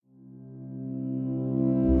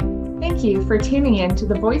Thank you for tuning in to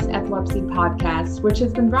the Voice Epilepsy podcast, which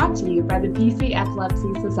has been brought to you by the BC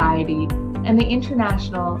Epilepsy Society and the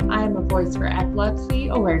International I Am a Voice for Epilepsy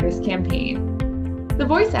Awareness Campaign. The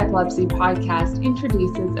Voice Epilepsy podcast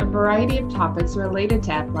introduces a variety of topics related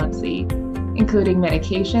to epilepsy, including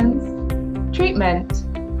medications, treatment,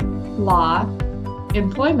 law,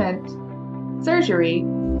 employment, surgery,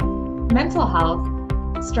 mental health,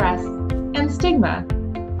 stress, and stigma,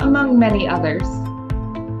 among many others.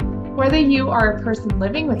 Whether you are a person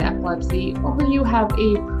living with epilepsy or you have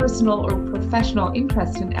a personal or professional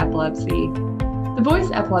interest in epilepsy, the Voice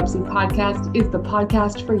Epilepsy podcast is the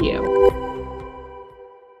podcast for you.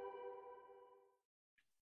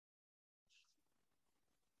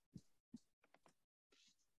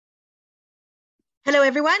 Hello,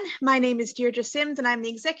 everyone. My name is Deirdre Sims, and I'm the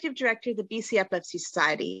Executive Director of the BC Epilepsy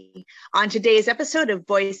Society. On today's episode of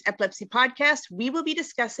Voice Epilepsy Podcast, we will be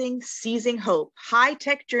discussing Seizing Hope,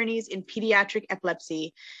 High-Tech Journeys in Pediatric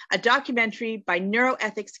Epilepsy, a documentary by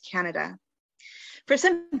Neuroethics Canada. For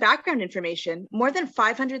some background information, more than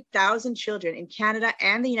 500,000 children in Canada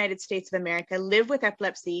and the United States of America live with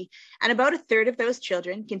epilepsy, and about a third of those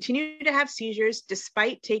children continue to have seizures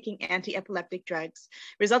despite taking anti-epileptic drugs,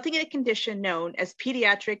 resulting in a condition known as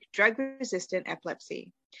pediatric drug-resistant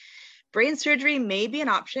epilepsy. Brain surgery may be an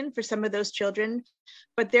option for some of those children,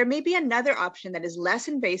 but there may be another option that is less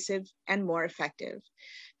invasive and more effective.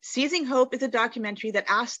 Seizing Hope is a documentary that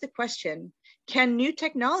asks the question, can new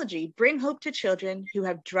technology bring hope to children who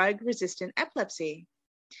have drug-resistant epilepsy?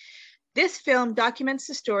 This film documents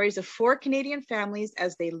the stories of 4 Canadian families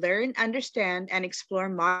as they learn, understand, and explore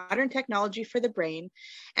modern technology for the brain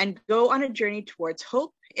and go on a journey towards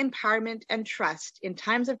hope, empowerment, and trust in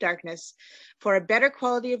times of darkness for a better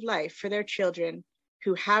quality of life for their children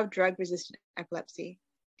who have drug-resistant epilepsy.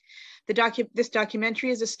 This documentary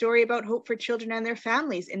is a story about hope for children and their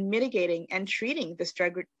families in mitigating and treating this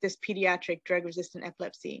pediatric drug-resistant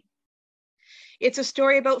epilepsy. It's a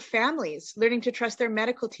story about families learning to trust their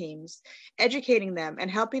medical teams, educating them,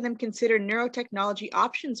 and helping them consider neurotechnology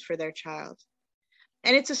options for their child.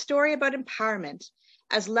 And it's a story about empowerment,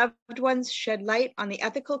 as loved ones shed light on the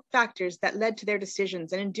ethical factors that led to their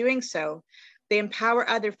decisions, and in doing so, they empower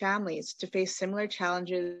other families to face similar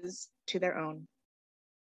challenges to their own.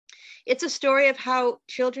 It's a story of how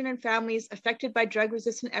children and families affected by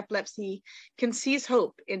drug-resistant epilepsy can seize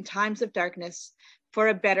hope in times of darkness for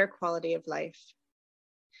a better quality of life.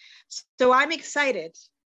 So I'm excited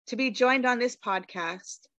to be joined on this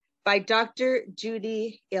podcast by Dr.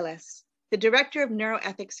 Judy Illes, the Director of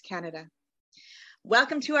Neuroethics Canada.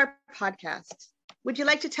 Welcome to our podcast. Would you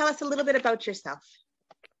like to tell us a little bit about yourself?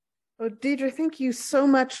 Oh, Deirdre, thank you so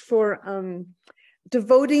much for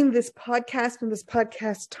devoting this podcast and this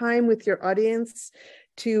podcast time with your audience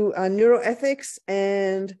to neuroethics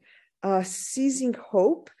and Seizing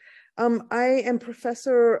Hope. I am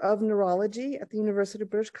professor of neurology at the University of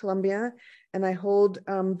British Columbia, and I hold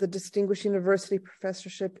the Distinguished University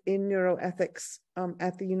Professorship in Neuroethics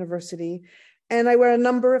at the university. And I wear a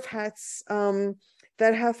number of hats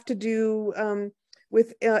that have to do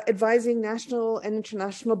with advising national and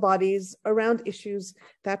international bodies around issues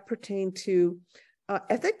that pertain to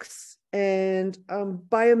ethics and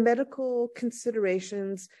biomedical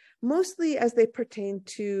considerations, mostly as they pertain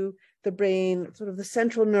to the brain, sort of the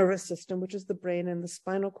central nervous system, which is the brain and the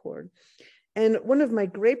spinal cord. And one of my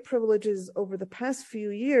great privileges over the past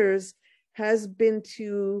few years has been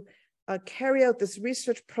to carry out this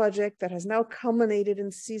research project that has now culminated in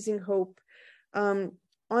Seizing Hope on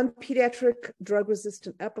pediatric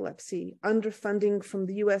drug-resistant epilepsy under funding from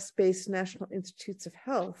the US-based National Institutes of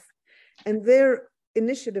Health. And their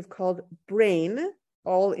initiative called BRAIN,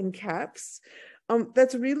 all in caps,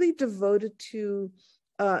 that's really devoted to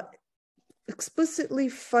explicitly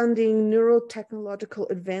funding neurotechnological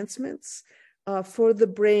advancements for the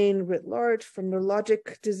brain writ large, for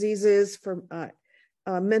neurologic diseases, for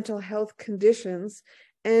mental health conditions.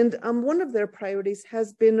 And one of their priorities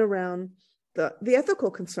has been around the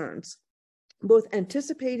ethical concerns, both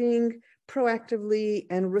anticipating proactively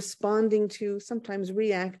and responding to, sometimes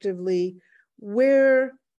reactively,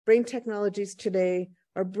 where brain technologies today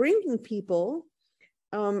are bringing people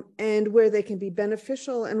and where they can be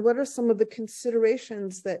beneficial, and what are some of the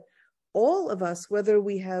considerations that all of us, whether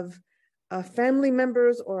we have family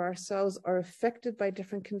members or ourselves are affected by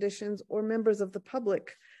different conditions, or members of the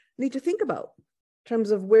public, need to think about in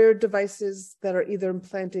terms of where devices that are either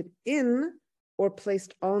implanted in or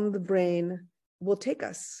placed on the brain will take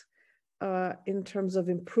us in terms of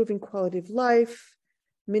improving quality of life,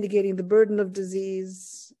 mitigating the burden of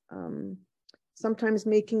disease, sometimes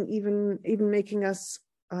making even making us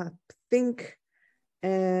think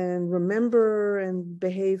and remember and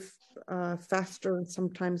behave faster, and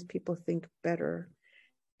sometimes people think better.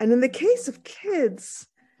 And in the case of kids,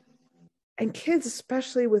 and kids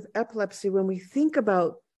especially with epilepsy, when we think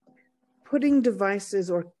about putting devices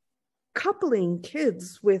or coupling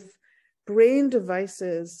kids with brain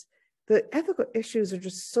devices, the ethical issues are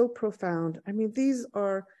just so profound. I mean, these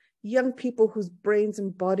are young people whose brains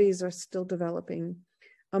and bodies are still developing.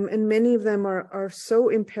 And many of them are so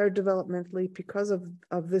impaired developmentally because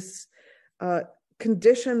of this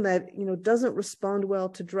condition that doesn't respond well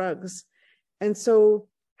to drugs. And so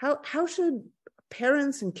how should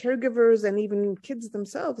parents and caregivers and even kids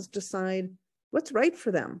themselves decide what's right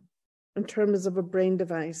for them in terms of a brain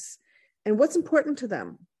device, and what's important to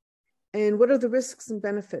them, and what are the risks and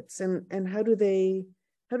benefits, and how do they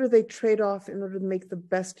trade off in order to make the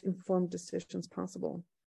best informed decisions possible?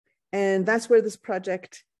 And that's where this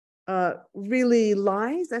project really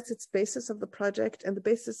lies. That's its basis of the project and the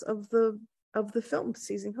basis of the film,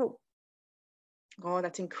 Seizing Hope. Oh,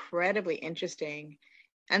 that's incredibly interesting,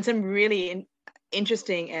 and some really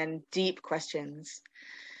interesting and deep questions.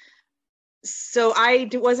 So I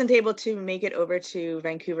wasn't able to make it over to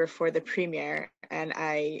Vancouver for the premiere, and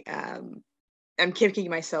I am kicking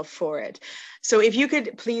myself for it. So if you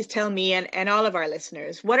could please tell me and all of our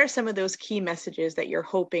listeners, what are some of those key messages that you're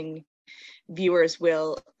hoping viewers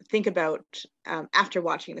will think about after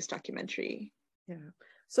watching this documentary? Yeah.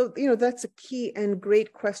 So, that's a key and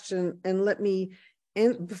great question. And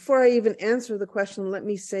before I even answer the question, let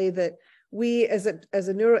me say that we, as a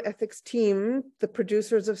neuroethics team, the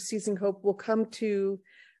producers of Seizing Hope, will come to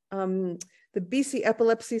the BC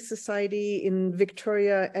Epilepsy Society in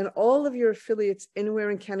Victoria and all of your affiliates anywhere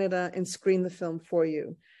in Canada and screen the film for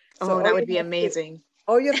you. So that would be amazing.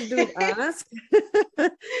 All you have to do is ask.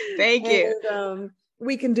 Thank you. And,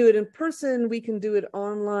 we can do it in person. We can do it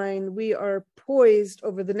online. We are poised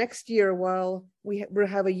over the next year, while we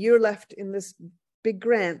have a year left in this big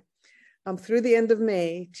grant, through the end of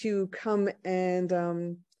May, to come and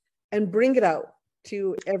bring it out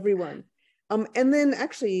to everyone. And then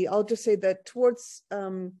actually, I'll just say that towards,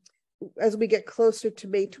 as we get closer to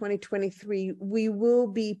May 2023, we will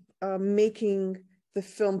be making the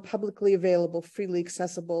film publicly available, freely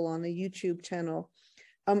accessible on a YouTube channel.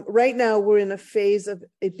 Right now, we're in a phase of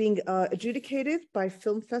it being adjudicated by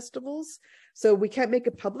film festivals. So we can't make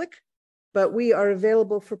it public, but we are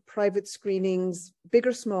available for private screenings, big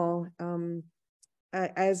or small,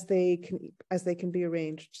 as they can be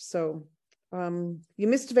arranged. So you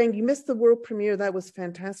missed the world premiere. That was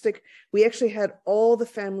fantastic. We actually had all the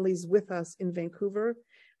families with us in Vancouver.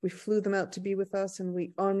 We flew them out to be with us, and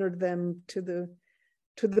we honored them to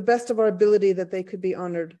the best of our ability that they could be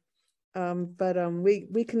honored. But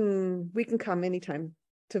we can come anytime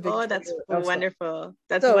to Victoria. Oh, that's wonderful.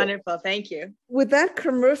 That's wonderful. Thank you. With that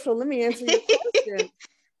commercial, let me answer your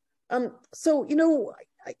question. So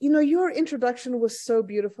your introduction was so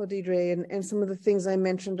beautiful, Deidre, and some of the things I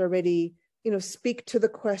mentioned already, speak to the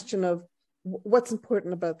question of what's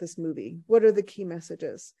important about this movie. What are the key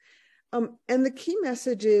messages? And the key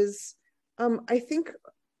messages, I think,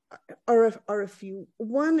 are a few.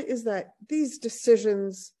 One is that these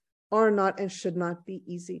decisions are not and should not be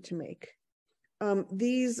easy to make.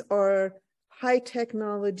 These are high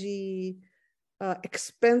technology,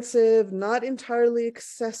 expensive, not entirely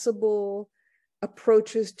accessible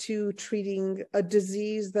approaches to treating a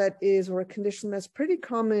disease that is, or a condition that's pretty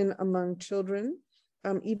common among children,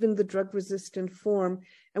 even the drug-resistant form.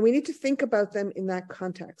 And we need to think about them in that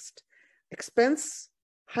context. Expense,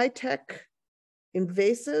 high tech,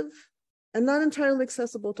 invasive, and not entirely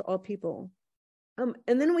accessible to all people.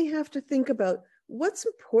 And then we have to think about what's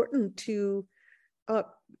important to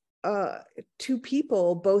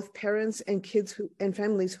people, both parents and kids and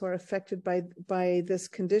families who are affected by this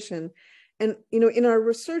condition. And in our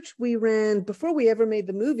research we ran, before we ever made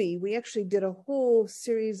the movie, we actually did a whole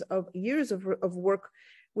series of years of work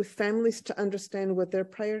with families to understand what their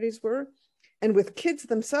priorities were, and with kids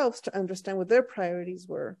themselves to understand what their priorities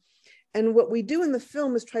were. And what we do in the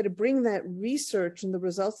film is try to bring that research and the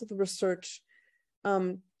results of the research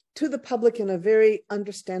to the public in a very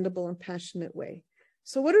understandable and passionate way.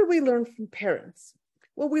 So what did we learn from parents?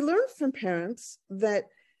 Well, we learned from parents that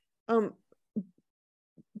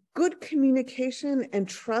good communication and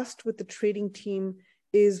trust with the treating team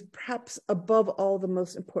is perhaps above all the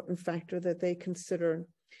most important factor that they consider.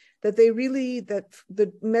 That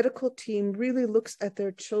the medical team really looks at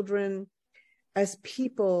their children as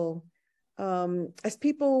people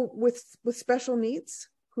with special needs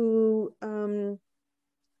who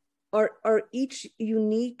are each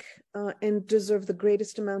unique and deserve the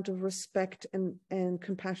greatest amount of respect and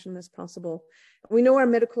compassion as possible. We know our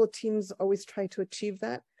medical teams always try to achieve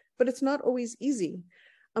that, but it's not always easy.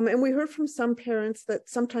 And we heard from some parents that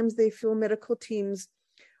sometimes they feel medical teams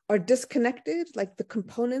are disconnected, like the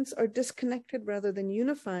components are disconnected rather than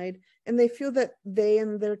unified, and they feel that they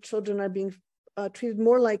and their children are being treated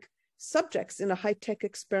more like subjects in a high-tech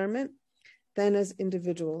experiment than as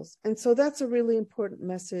individuals. And so that's a really important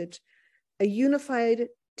message. A unified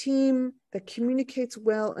team that communicates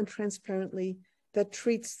well and transparently, that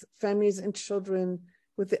treats families and children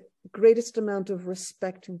with the greatest amount of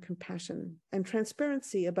respect and compassion and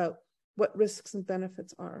transparency about what risks and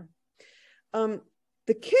benefits are.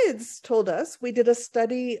 The kids told us, we did a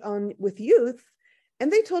study with youth,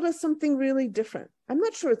 and they told us something really different. I'm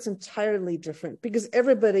not sure it's entirely different because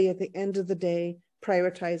everybody at the end of the day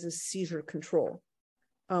prioritizes seizure control,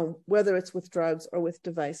 whether it's with drugs or with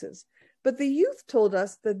devices. But the youth told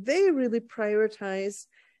us that they really prioritize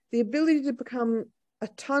the ability to become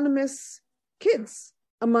autonomous kids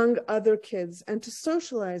among other kids and to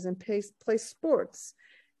socialize and play sports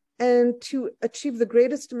and to achieve the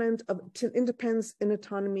greatest amount of independence and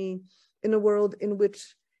autonomy in a world in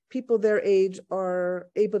which people their age are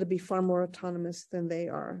able to be far more autonomous than they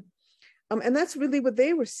are. And that's really what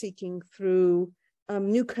they were seeking through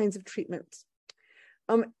new kinds of treatments.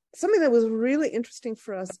 Something that was really interesting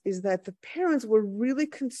for us is that the parents were really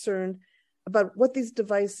concerned about what these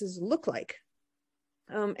devices look like.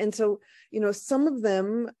 And so, some of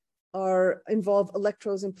them involve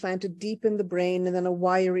electrodes implanted deep in the brain and then a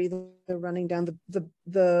wire either running down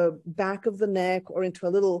the back of the neck or into a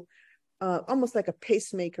little, almost like a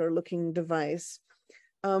pacemaker looking device.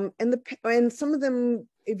 And some of them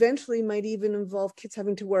eventually might even involve kids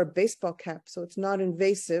having to wear a baseball cap. So it's not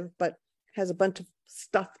invasive, but has a bunch of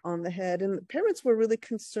stuff on the head. And the parents were really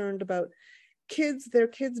concerned about their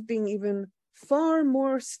kids being even far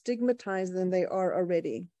more stigmatized than they are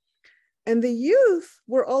already. And the youth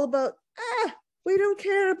were all about, we don't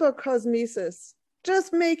care about cosmesis.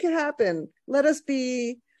 Just make it happen. Let us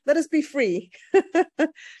be free.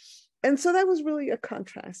 And so that was really a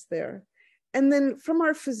contrast there. And then from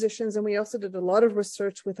our physicians, and we also did a lot of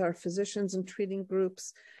research with our physicians and treating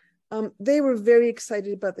groups, they were very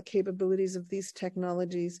excited about the capabilities of these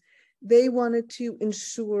technologies. They wanted to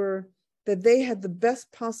ensure that they had the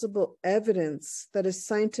best possible evidence, that is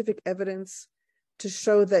scientific evidence, to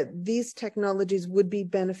show that these technologies would be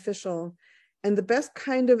beneficial, and the best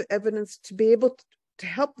kind of evidence to be able to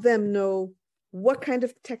help them know what kind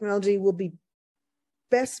of technology will be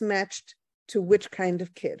best matched to which kind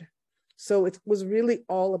of kid. So it was really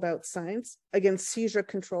all about science. Again, seizure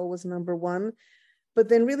control was number one, but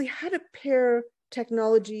then really how to pair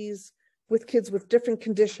technologies with kids with different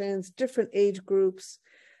conditions, different age groups,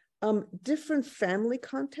 different family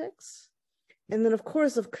contexts. And then of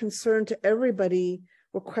course, of concern to everybody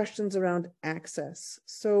were questions around access.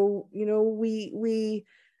 So, we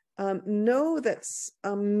know that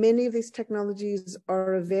many of these technologies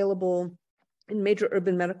are available in major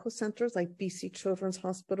urban medical centers like BC Children's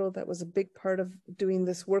Hospital. That was a big part of doing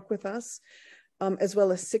this work with us, as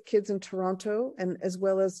well as Sick Kids in Toronto, and as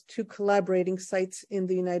well as 2 collaborating sites in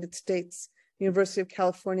the United States, University of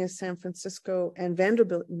California, San Francisco, and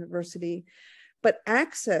Vanderbilt University. But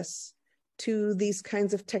access to these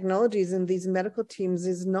kinds of technologies and these medical teams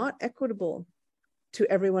is not equitable to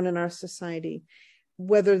everyone in our society,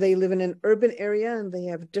 whether they live in an urban area and they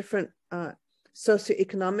have different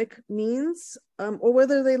socioeconomic means, or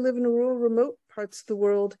whether they live in rural, remote parts of the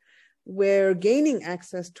world where gaining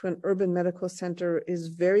access to an urban medical center is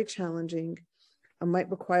very challenging. It might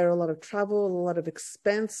require a lot of travel, a lot of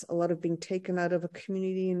expense, a lot of being taken out of a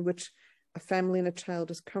community in which a family and a child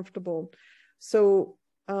is comfortable. So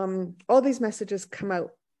all these messages come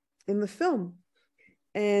out in the film.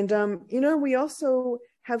 And, we also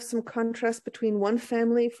have some contrast between one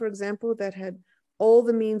family, for example, that had all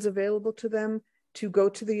the means available to them to go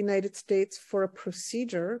to the United States for a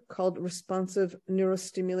procedure called responsive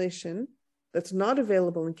neurostimulation that's not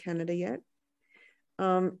available in Canada yet.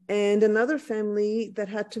 And another family that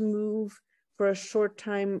had to move for a short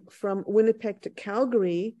time from Winnipeg to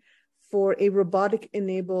Calgary for a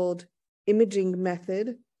robotic-enabled imaging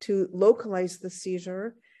method to localize the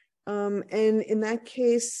seizure. And in that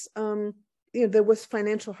case, there was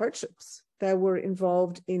financial hardships that were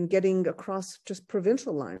involved in getting across just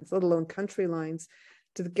provincial lines, let alone country lines,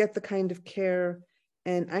 to get the kind of care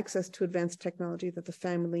and access to advanced technology that the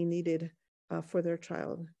family needed for their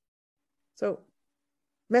child. So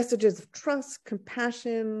messages of trust,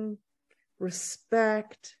 compassion,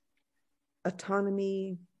 respect,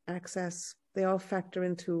 autonomy, access, factor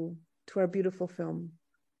into our beautiful film.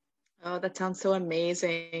 Oh, that sounds so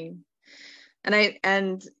amazing. And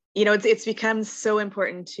it's become so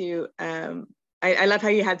important to I love how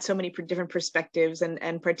you had so many different perspectives,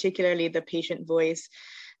 and particularly the patient voice,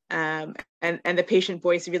 and the patient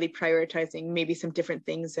voice really prioritizing maybe some different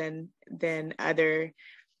things than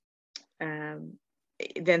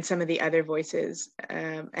some of the other voices,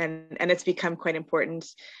 and it's become quite important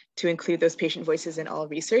to include those patient voices in all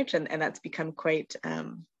research, and that's become quite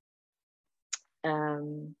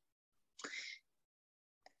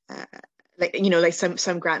like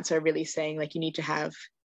some grants are really saying like you need to have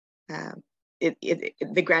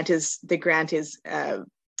the grant is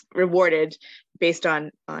rewarded based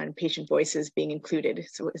on patient voices being included.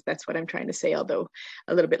 So that's what I'm trying to say, although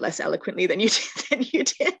a little bit less eloquently than you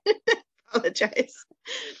did. Apologize.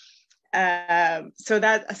 So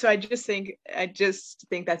I just think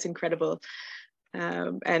that's incredible.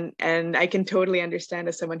 And I can totally understand,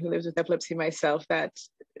 as someone who lives with epilepsy myself, that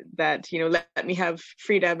let me have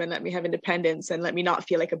freedom and let me have independence and let me not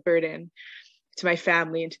feel like a burden to my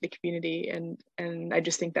family and to the community. And I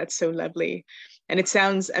just think that's so lovely, and it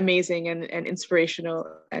sounds amazing and inspirational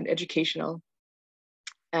and educational.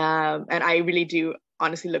 And I really do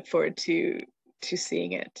honestly look forward to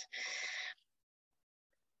seeing it.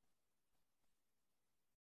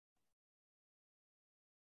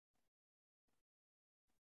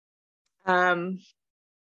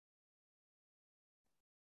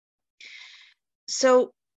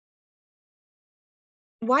 So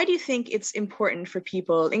why do you think it's important for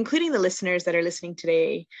people, including the listeners that are listening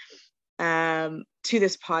today to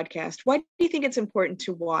this podcast, why do you think it's important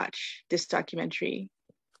to watch this documentary?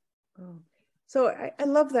 So I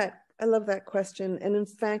love that. I love that question. And in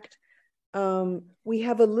fact, we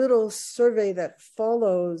have a little survey that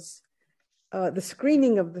follows the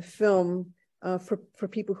screening of the film for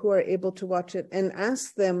people who are able to watch it, and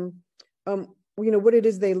ask them, what it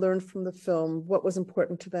is they learned from the film, what was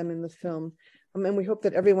important to them in the film. And we hope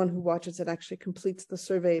that everyone who watches it actually completes the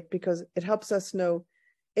survey, because it helps us know,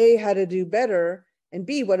 A, how to do better, and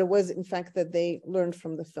B, what it was, in fact, that they learned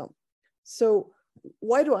from the film. So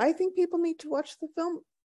why do I think people need to watch the film?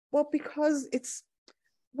 Well, because it's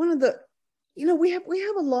one of the, we have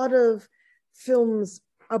a lot of films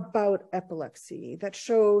about epilepsy that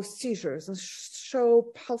show seizures and show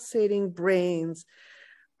pulsating brains.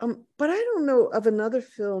 But I don't know of another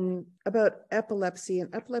film about epilepsy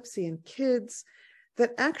in kids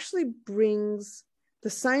that actually brings the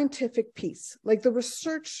scientific piece, like the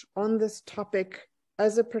research on this topic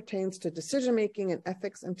as it pertains to decision-making and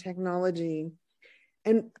ethics and technology,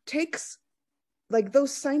 and takes like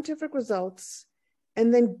those scientific results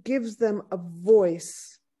and then gives them a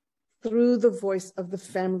voice through the voice of the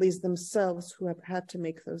families themselves who have had to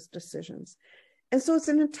make those decisions. And so it's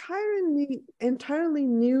an entirely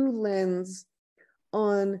new lens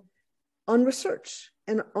on research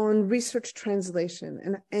and on research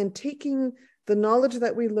translation, and taking the knowledge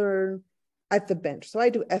that we learn at the bench. So I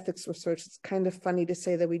do ethics research. It's kind of funny to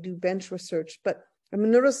say that we do bench research, but I'm a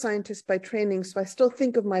neuroscientist by training, so I still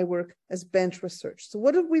think of my work as bench research. So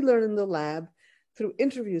what did we learn in the lab through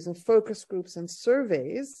interviews and focus groups and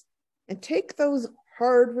surveys, and take those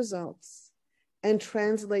hard results and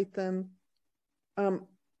translate them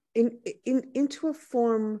into a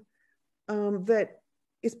form that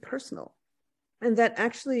is personal, and that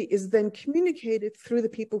actually is then communicated through the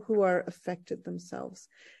people who are affected themselves.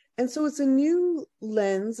 And so it's a new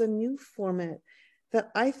lens, a new format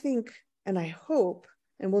that I think, and I hope,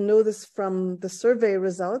 and we'll know this from the survey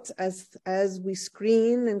results as we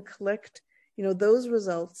screen and collect, those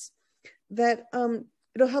results, that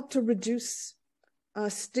it'll help to reduce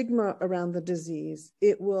stigma around the disease.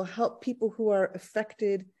 It will help people who are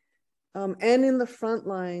affected and in the front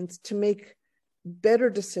lines to make better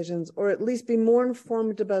decisions, or at least be more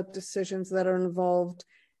informed about decisions that are involved,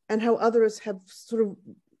 and how others have sort of,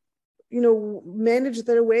 managed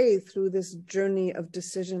their way through this journey of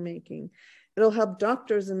decision making. It'll help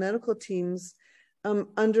doctors and medical teams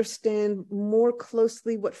understand more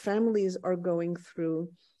closely what families are going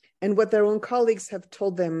through, and what their own colleagues have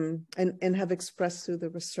told them and have expressed through the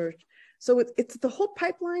research. So it's the whole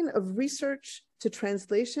pipeline of research to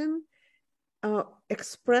translation,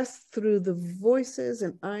 expressed through the voices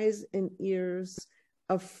and eyes and ears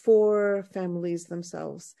of 4 families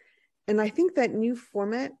themselves. And I think that new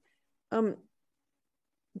format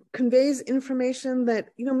conveys information that,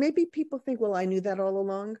 maybe people think, well, I knew that all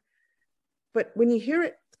along. But when you hear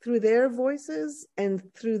it through their voices and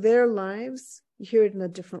through their lives, you hear it in a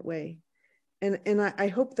different way. And I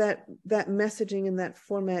hope that messaging in that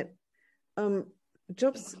format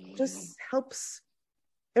just helps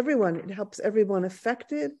everyone. It helps everyone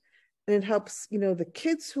affected. And it helps, the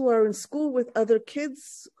kids who are in school with other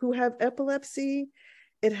kids who have epilepsy.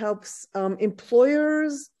 It helps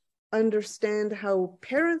employers understand how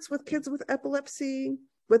parents with kids with epilepsy,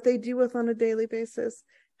 what they deal with on a daily basis.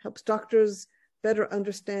 Helps doctors better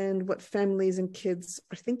understand what families and kids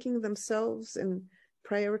are thinking themselves and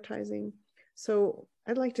prioritizing. So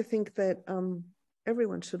I'd like to think that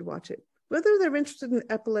everyone should watch it, whether they're interested in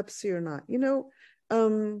epilepsy or not.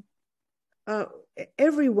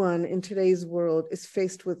 Everyone in today's world is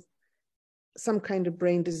faced with some kind of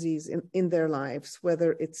brain disease in their lives,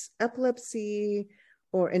 whether it's epilepsy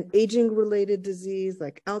or an aging-related disease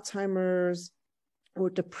like Alzheimer's or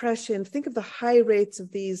depression. Think of the high rates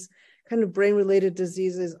of these kind of brain-related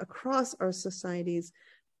diseases across our societies.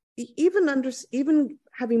 Even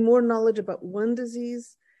having more knowledge about one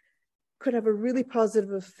disease could have a really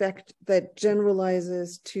positive effect that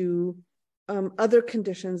generalizes to other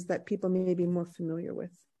conditions that people may be more familiar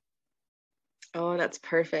with. Oh, that's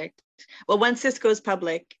perfect. Well, once this goes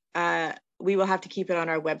public, we will have to keep it on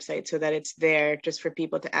our website so that it's there just for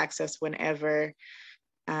people to access whenever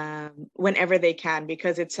they can,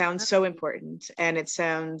 because it sounds so important and it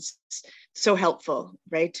sounds so helpful,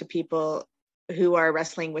 right, to people who are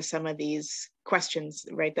wrestling with some of these questions,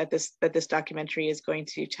 right, that this documentary is going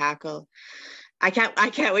to tackle. I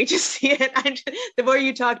can't wait to see it. The more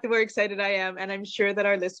you talk, the more excited I am, and I'm sure that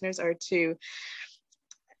our listeners are too.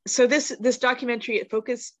 So this documentary, it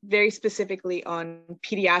focused very specifically on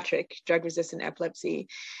pediatric drug-resistant epilepsy,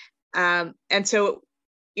 and so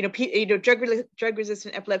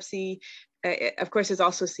drug-resistant epilepsy, of course, is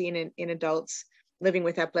also seen in adults living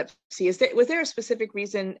with epilepsy. Was there a specific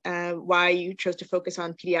reason why you chose to focus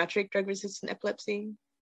on pediatric drug-resistant epilepsy?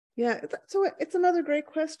 Yeah, so it's another great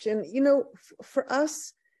question. For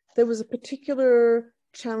us, there was a particular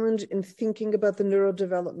challenge in thinking about the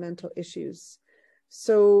neurodevelopmental issues.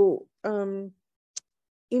 So, in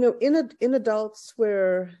adults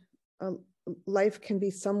where life can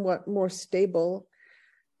be somewhat more stable,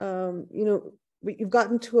 you've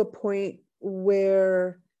gotten to a point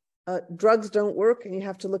where drugs don't work and you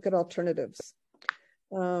have to look at alternatives.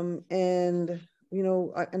 An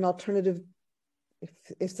alternative, if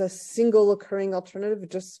it's a single occurring alternative,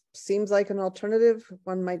 it just seems like an alternative,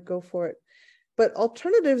 one might go for it. But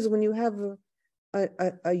alternatives, when you have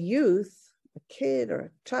a youth, a kid or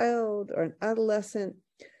a child or an adolescent,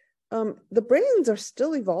 the brains are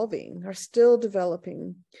still evolving, are still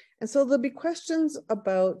developing. And so there'll be questions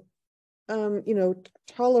about,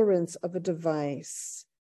 tolerance of a device.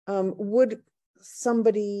 Would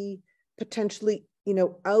somebody potentially,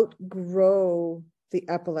 outgrow the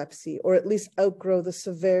epilepsy, or at least outgrow the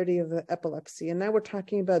severity of the epilepsy? And now we're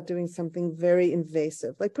talking about doing something very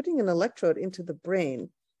invasive, like putting an electrode into the brain,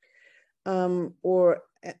 or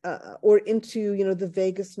into, the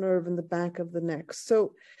vagus nerve in the back of the neck.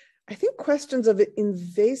 So I think questions of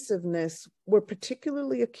invasiveness were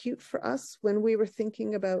particularly acute for us when we were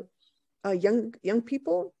thinking about young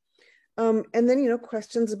people. And then,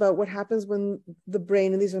 questions about what happens when the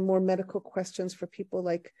brain, and these are more medical questions for people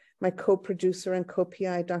like my co-producer and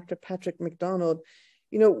co-PI, Dr. Patrick McDonald,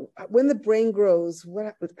 when the brain grows,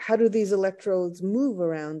 how do these electrodes move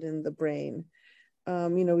around in the brain?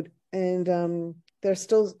 There's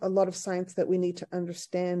still a lot of science that we need to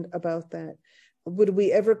understand about that. Would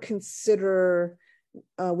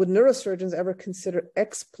neurosurgeons ever consider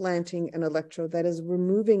explanting an electrode, that is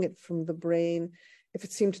removing it from the brain if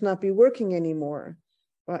it seemed to not be working anymore?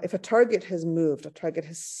 If a target has moved, a target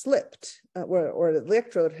has slipped, or the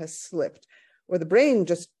electrode has slipped, or the brain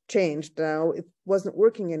just changed, now it wasn't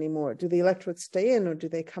working anymore. Do the electrodes stay in or do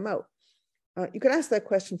they come out? You could ask that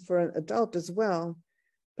question for an adult as well.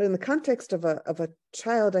 But in the context of a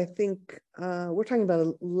child, I think we're talking about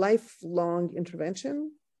a lifelong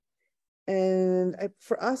intervention. And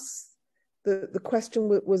for us, the question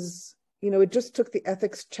was, it just took the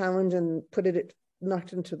ethics challenge and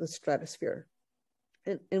knocked into the stratosphere.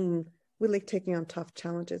 And we like taking on tough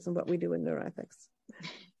challenges and what we do in neuroethics.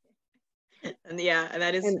 And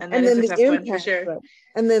that is a tough impact, one for sure. Right.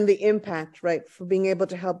 And then the impact, right, for being able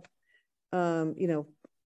to help,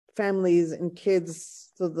 families and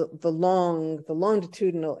kids. So the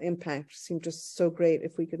longitudinal impact seemed just so great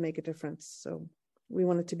if we could make a difference. So we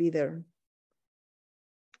wanted to be there.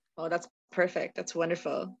 Oh, that's perfect. That's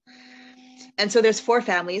wonderful. And so there's 4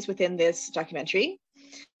 families within this documentary,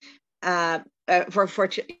 for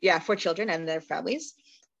children and their families.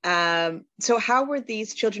 So how were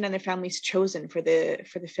these children and their families chosen for the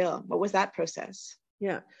film? What was that process?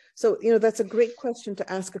 Yeah. So, that's a great question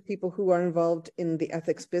to ask of people who are involved in the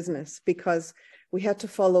ethics business, because we had to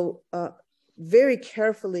follow very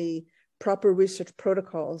carefully proper research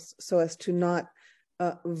protocols so as to not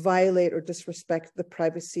violate or disrespect the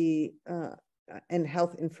privacy and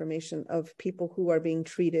health information of people who are being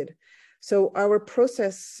treated. So our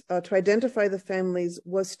process to identify the families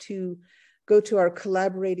was to go to our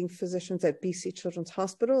collaborating physicians at BC Children's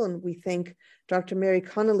Hospital, and we thank Dr. Mary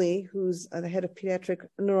Connolly, who's the head of pediatric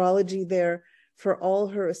neurology there, for all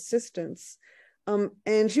her assistance.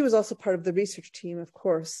 And she was also part of the research team, of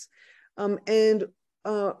course. Given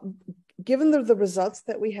the results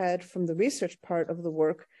that we had from the research part of the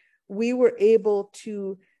work, we were able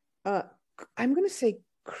to, I'm going to say,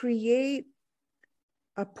 create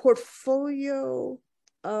a portfolio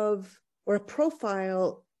of, or a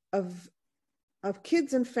profile of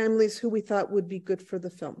kids and families who we thought would be good for the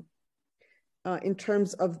film in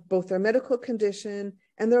terms of both their medical condition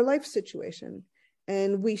and their life situation.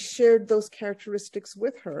 And we shared those characteristics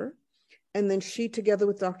with her. And then she, together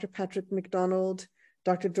with Dr. Patrick McDonald,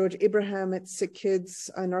 Dr. George Abraham at Sick Kids,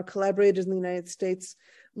 and our collaborators in the United States,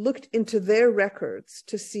 looked into their records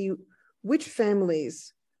to see which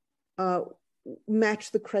families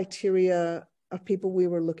match the criteria of people we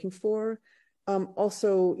were looking for.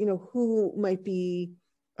 Also, you know, who might be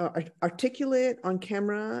articulate on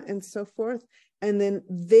camera and so forth. And then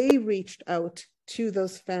they reached out to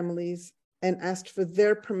those families and asked for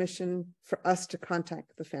their permission for us to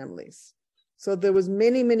contact the families. So there was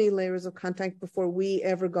many, many layers of contact before we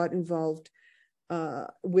ever got involved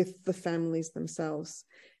with the families themselves.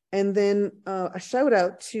 And then a shout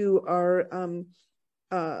out to our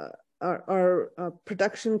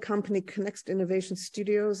production company, Connext Innovation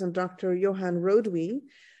Studios, and Dr. Johan Rodwy,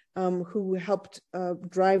 who helped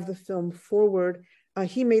drive the film forward.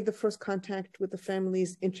 He made the first contact with the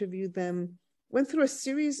families, interviewed them, went through a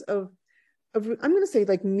series of I'm going to say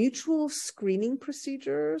like mutual screening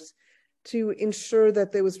procedures to ensure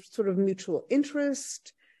that there was sort of mutual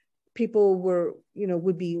interest. People were, you know,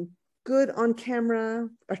 would be good on camera,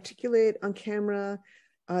 articulate on camera.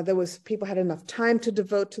 People had enough time to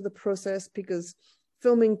devote to the process because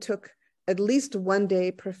filming took at least 1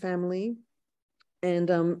 day per family.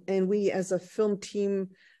 And we as a film team,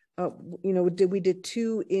 you know, we did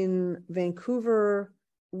 2 in Vancouver,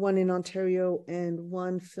 1 in Ontario, and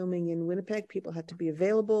 1 filming in Winnipeg. People had to be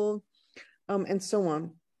available, and so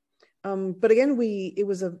on. But again, it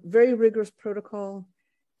was a very rigorous protocol.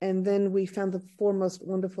 And then we found the 4 most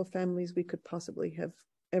wonderful families we could possibly have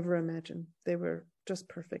ever imagined. They were just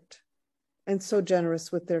perfect and so generous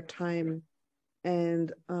with their time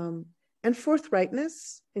and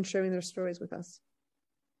forthrightness in sharing their stories with us.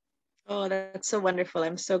 Oh, that's so wonderful.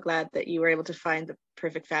 I'm so glad that you were able to find the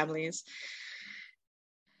perfect families.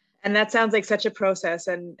 And that sounds like such a process,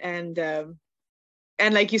 and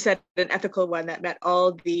like you said, an ethical one that met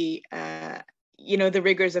all the you know, the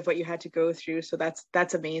rigors of what you had to go through. So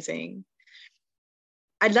that's amazing.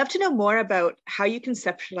 I'd love to know more about how you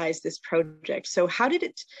conceptualized this project. So how did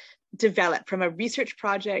it develop from a research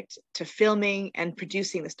project to filming and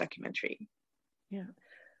producing this documentary? Yeah.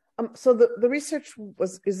 So the research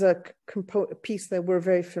is a piece that we're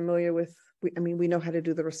very familiar with. We know how to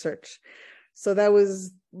do the research. So that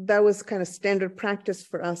was kind of standard practice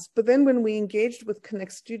for us. But then when we engaged with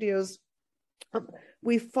Connext Studios,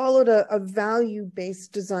 we followed a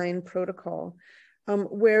value-based design protocol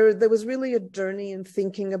where there was really a journey in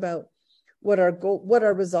thinking about what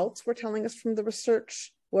our results were telling us from the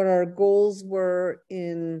research, what our goals were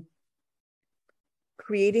in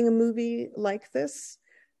creating a movie like this,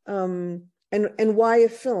 and why a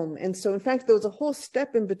film. And so, in fact, there was a whole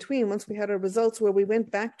step in between once we had our results where we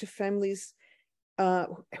went back to families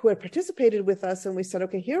who had participated with us, and we said,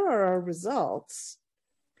 okay, here are our results.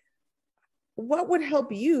 What would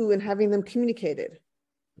help you in having them communicated?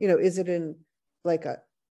 You know, is it in like a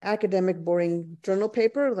academic, boring journal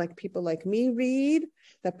paper like people like me read,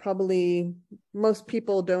 that probably most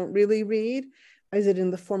people don't really read? Is it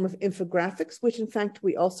in the form of infographics, which in fact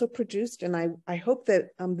we also produced? And I hope that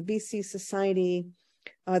the BC Society,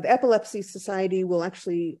 the Epilepsy Society, will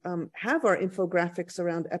actually have our infographics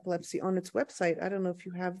around epilepsy on its website. I don't know if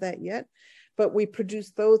you have that yet, but we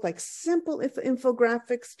produced those like simple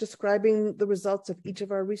infographics describing the results of each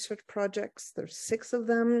of our research projects. There's 6 of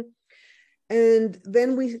them. And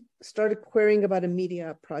then we started querying about a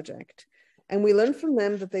media project. And we learned from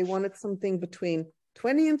them that they wanted something between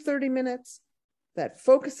 20 and 30 minutes that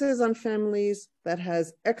focuses on families, that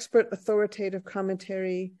has expert authoritative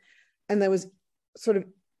commentary, and that was sort of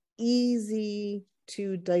easy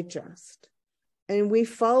to digest. And we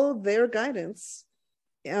followed their guidance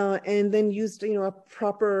and then used, you know, a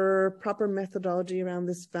proper methodology around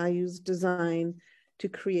this values design to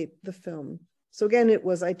create the film. So again, it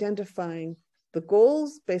was identifying the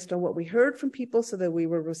goals based on what we heard from people so that we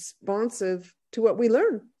were responsive to what we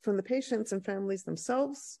learned from the patients and families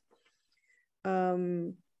themselves.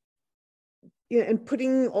 And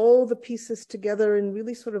putting all the pieces together in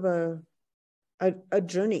really sort of a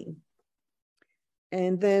journey.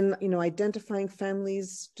 And then, identifying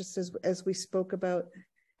families, just as we spoke about,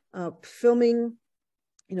 filming,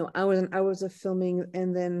 hours and hours of filming,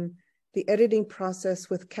 and then the editing process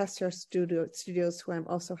with Cassiar Studios, who I'm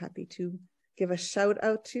also happy to give a shout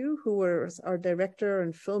out to, who were our director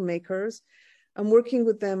and filmmakers. I'm working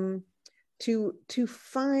with them to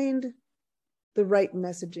find the right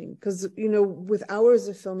messaging, because with hours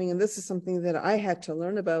of filming, and this is something that I had to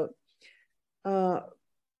learn about,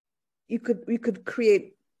 you could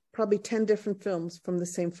create probably 10 different films from the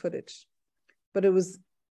same footage, but it was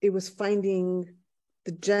finding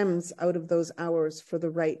the gems out of those hours for the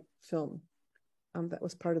right film. That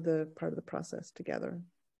was part of the process together.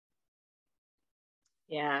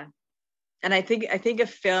 Yeah, and I think a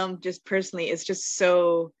film, just personally, is just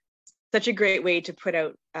such a great way to put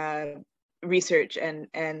out research, and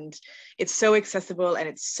it's so accessible and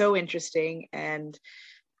it's so interesting, and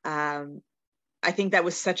I think that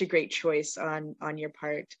was such a great choice on your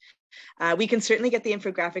part. We can certainly get the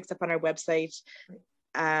infographics up on our website.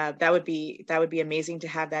 That would be amazing to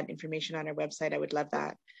have that information on our website. I would love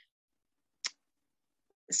that.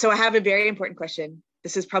 So I have a very important question.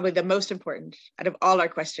 This is probably the most important out of all our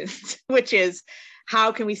questions, which is,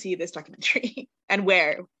 how can we see this documentary and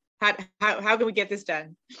where? How can we get this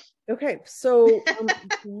done? Okay, so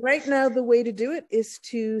right now the way to do it is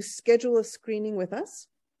to schedule a screening with us.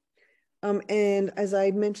 And as I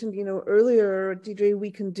mentioned, earlier, Deidre,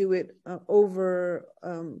 we can do it over,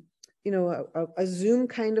 a Zoom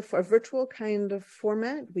kind of, a virtual kind of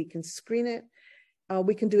format. We can screen it.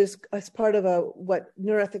 We can do it as part of what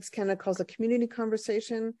Neuroethics Canada calls a community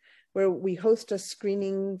conversation, where we host a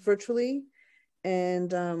screening virtually,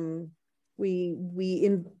 and and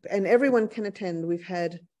everyone can attend. We've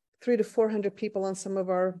had 300 to 400 people on some of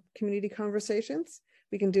our community conversations.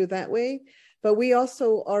 We can do it that way. But we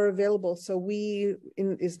also are available. So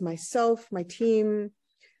is myself, my team,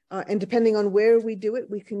 and depending on where we do it,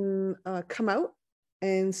 we can come out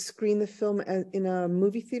and screen the film in a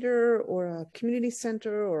movie theater or a community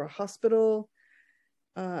center or a hospital.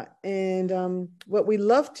 And what we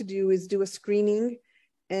love to do is do a screening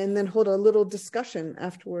and then hold a little discussion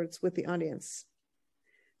afterwards with the audience,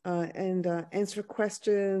 and answer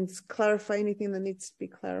questions, clarify anything that needs to be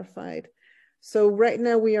clarified. So right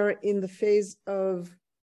now we are in the phase of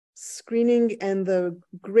screening, and the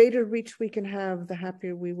greater reach we can have, the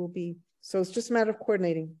happier we will be. So it's just a matter of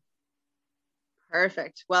coordinating.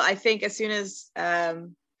 Perfect. Well, I think as soon as,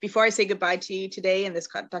 before I say goodbye to you today in this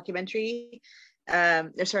documentary,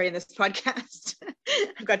 in this podcast,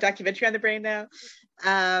 I've got documentary on the brain now.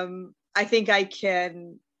 I think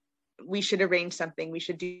we should arrange something. We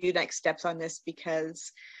should do next steps on this,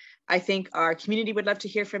 because I think our community would love to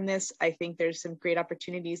hear from this. I think there's some great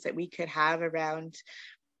opportunities that we could have around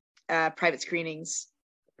private screenings.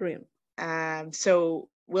 Brilliant. So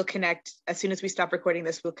we'll connect as soon as we stop recording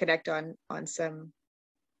this. We'll connect on some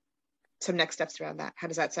next steps around that. How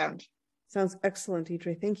does that sound? Sounds excellent,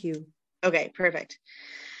 Deidre. Thank you. Okay, perfect.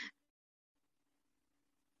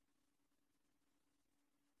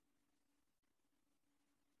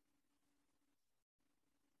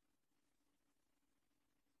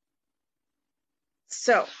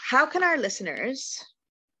 So how can our listeners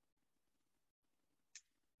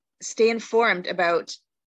stay informed about,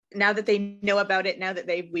 now that they know about it, now that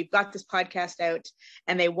we've got this podcast out,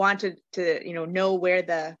 and they wanted to know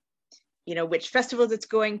where which festivals it's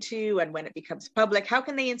going to and when it becomes public? How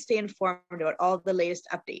can they stay informed about all the latest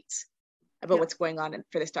updates about what's going on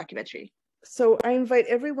for this documentary? So I invite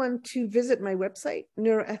everyone to visit my website,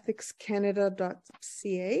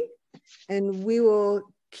 neuroethicscanada.ca, and we will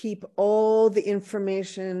keep all the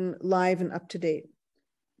information live and up to date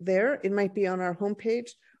there. It might be on our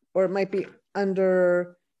homepage, or it might be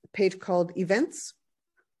under a page called events,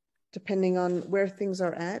 depending on where things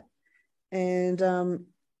are at. And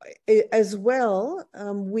as well,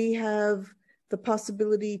 we have the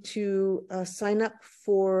possibility to sign up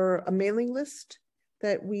for a mailing list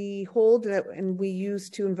that we hold and we use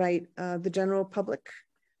to invite the general public,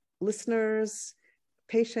 listeners,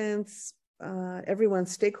 patients, everyone,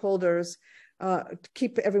 stakeholders, to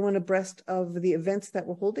keep everyone abreast of the events that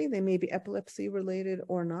we're holding. They may be epilepsy related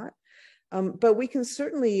or not. But we can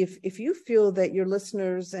certainly, if you feel that your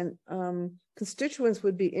listeners and constituents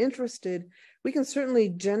would be interested, we can certainly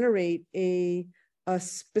generate a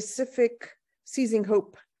specific Seizing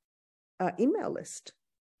Hope email list.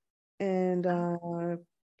 and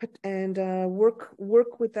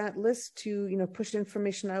work with that list to push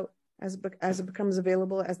information out as it becomes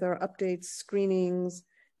available, as there are updates, screenings,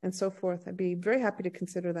 and so forth. I'd be very happy to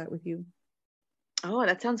consider that with you. Oh,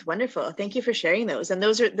 that sounds wonderful. Thank you for sharing those. And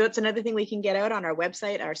that's another thing we can get out on our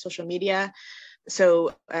website, our social media.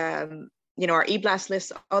 So, our e-blast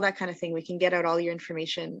list, all that kind of thing. We can get out all your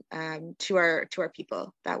information to our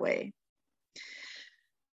people that way.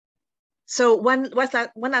 So one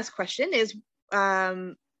last question is,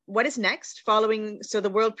 what is next following? So the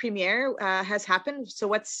world premiere has happened. So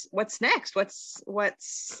what's next?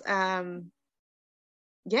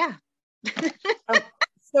 Yeah.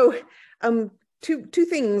 Two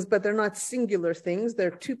things, but they're not singular things. They're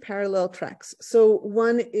two parallel tracks. So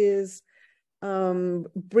one is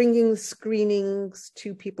bringing screenings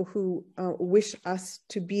to people who wish us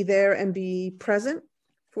to be there and be present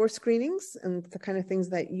for screenings, and the kind of things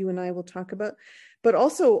that you and I will talk about. But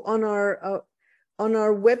also on our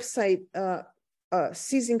website,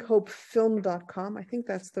 seasinghopefilm.com, I think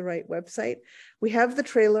that's the right website, we have the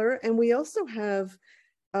trailer, and we also have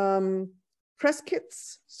press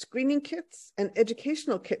kits, screening kits, and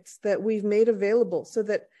educational kits that we've made available so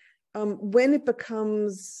that when it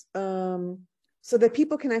becomes, so that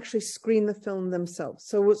people can actually screen the film themselves.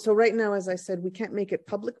 So right now, as I said, we can't make it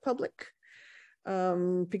public,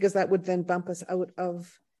 because that would then bump us out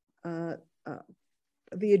of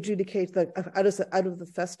the adjudicate, out of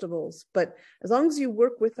the festivals. But as long as you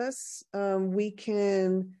work with us, we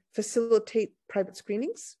can facilitate private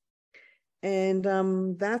screenings. And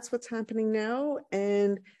that's what's happening now.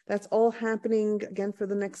 And that's all happening again for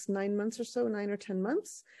the next 9 months or so, 9 or 10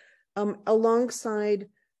 months, alongside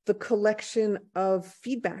the collection of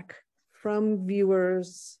feedback from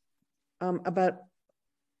viewers about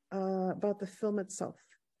the film itself.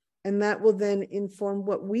 And that will then inform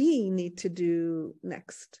what we need to do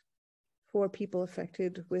next for people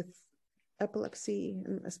affected with epilepsy,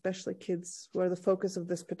 and especially kids who are the focus of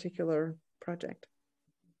this particular project.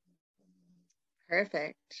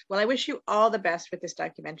 Perfect. Well, I wish you all the best with this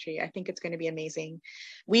documentary. I think it's going to be amazing.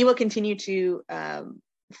 We will continue to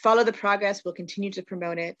follow the progress. We'll continue to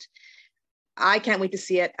promote it. I can't wait to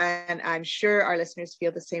see it. And I'm sure our listeners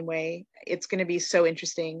feel the same way. It's going to be so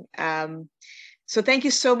interesting. So thank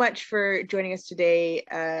you so much for joining us today,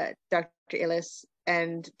 Dr. Illes.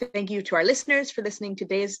 And thank you to our listeners for listening to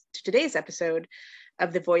today's episode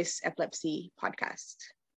of the Voice Epilepsy podcast.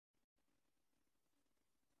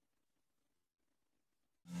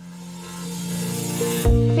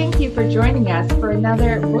 Thank you for joining us for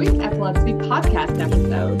another Voice Epilepsy podcast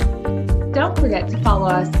episode. Don't forget to follow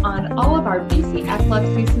us on all of our BC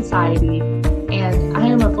Epilepsy Society and I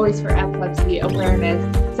Am a Voice for Epilepsy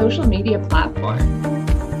Awareness social media platforms.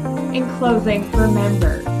 In closing,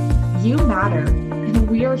 remember, you matter, and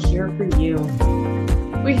we are here for you.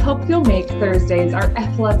 We hope you'll make Thursdays our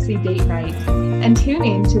epilepsy date night and tune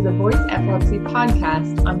in to the Voice Epilepsy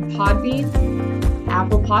podcast on Podbean,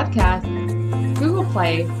 Apple Podcasts, Google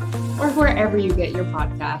Play, or wherever you get your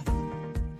podcasts.